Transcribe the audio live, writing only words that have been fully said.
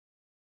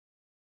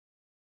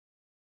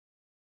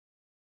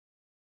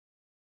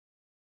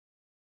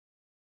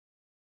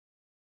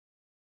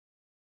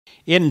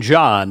In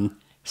John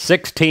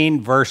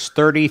 16, verse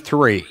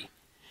 33,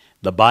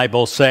 the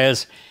Bible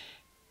says,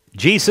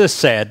 Jesus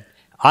said,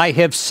 I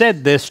have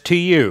said this to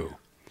you,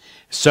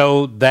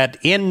 so that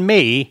in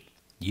me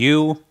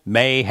you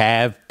may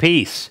have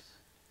peace.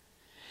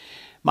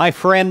 My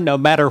friend, no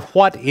matter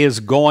what is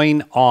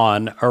going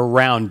on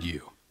around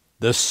you,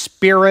 the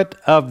Spirit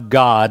of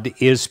God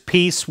is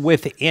peace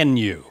within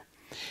you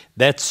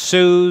that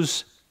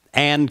soothes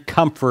and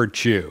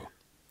comforts you.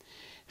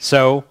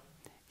 So,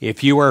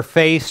 if you are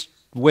faced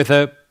with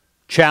a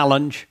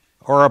challenge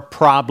or a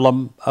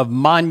problem of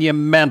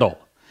monumental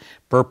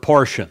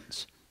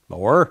proportions,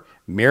 or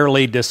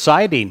merely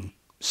deciding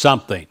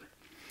something,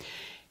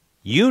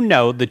 you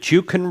know that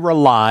you can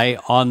rely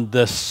on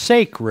the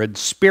sacred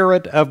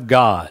Spirit of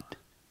God.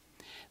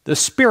 The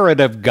Spirit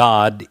of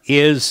God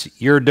is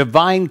your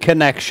divine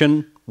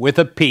connection with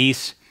a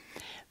peace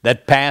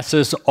that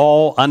passes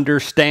all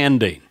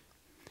understanding.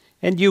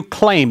 And you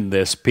claim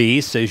this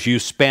peace as you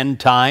spend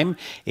time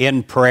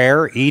in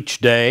prayer each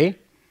day.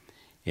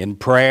 In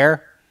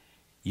prayer,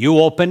 you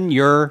open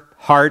your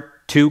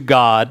heart to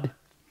God,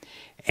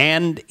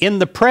 and in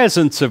the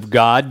presence of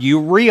God, you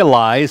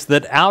realize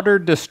that outer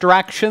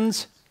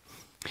distractions,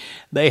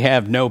 they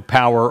have no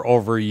power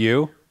over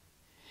you.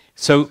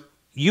 So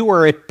you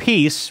are at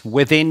peace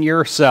within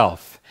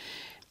yourself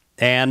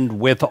and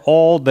with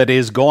all that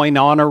is going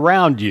on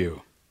around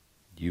you.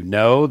 You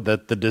know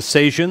that the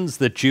decisions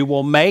that you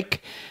will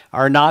make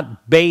are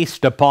not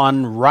based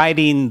upon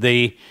riding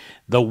the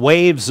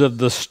waves of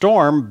the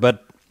storm,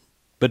 but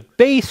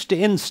based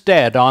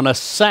instead on a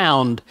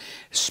sound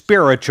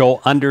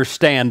spiritual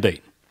understanding.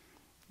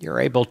 You're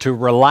able to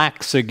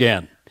relax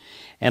again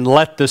and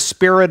let the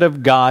Spirit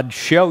of God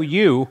show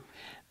you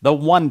the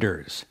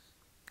wonders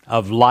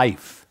of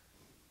life.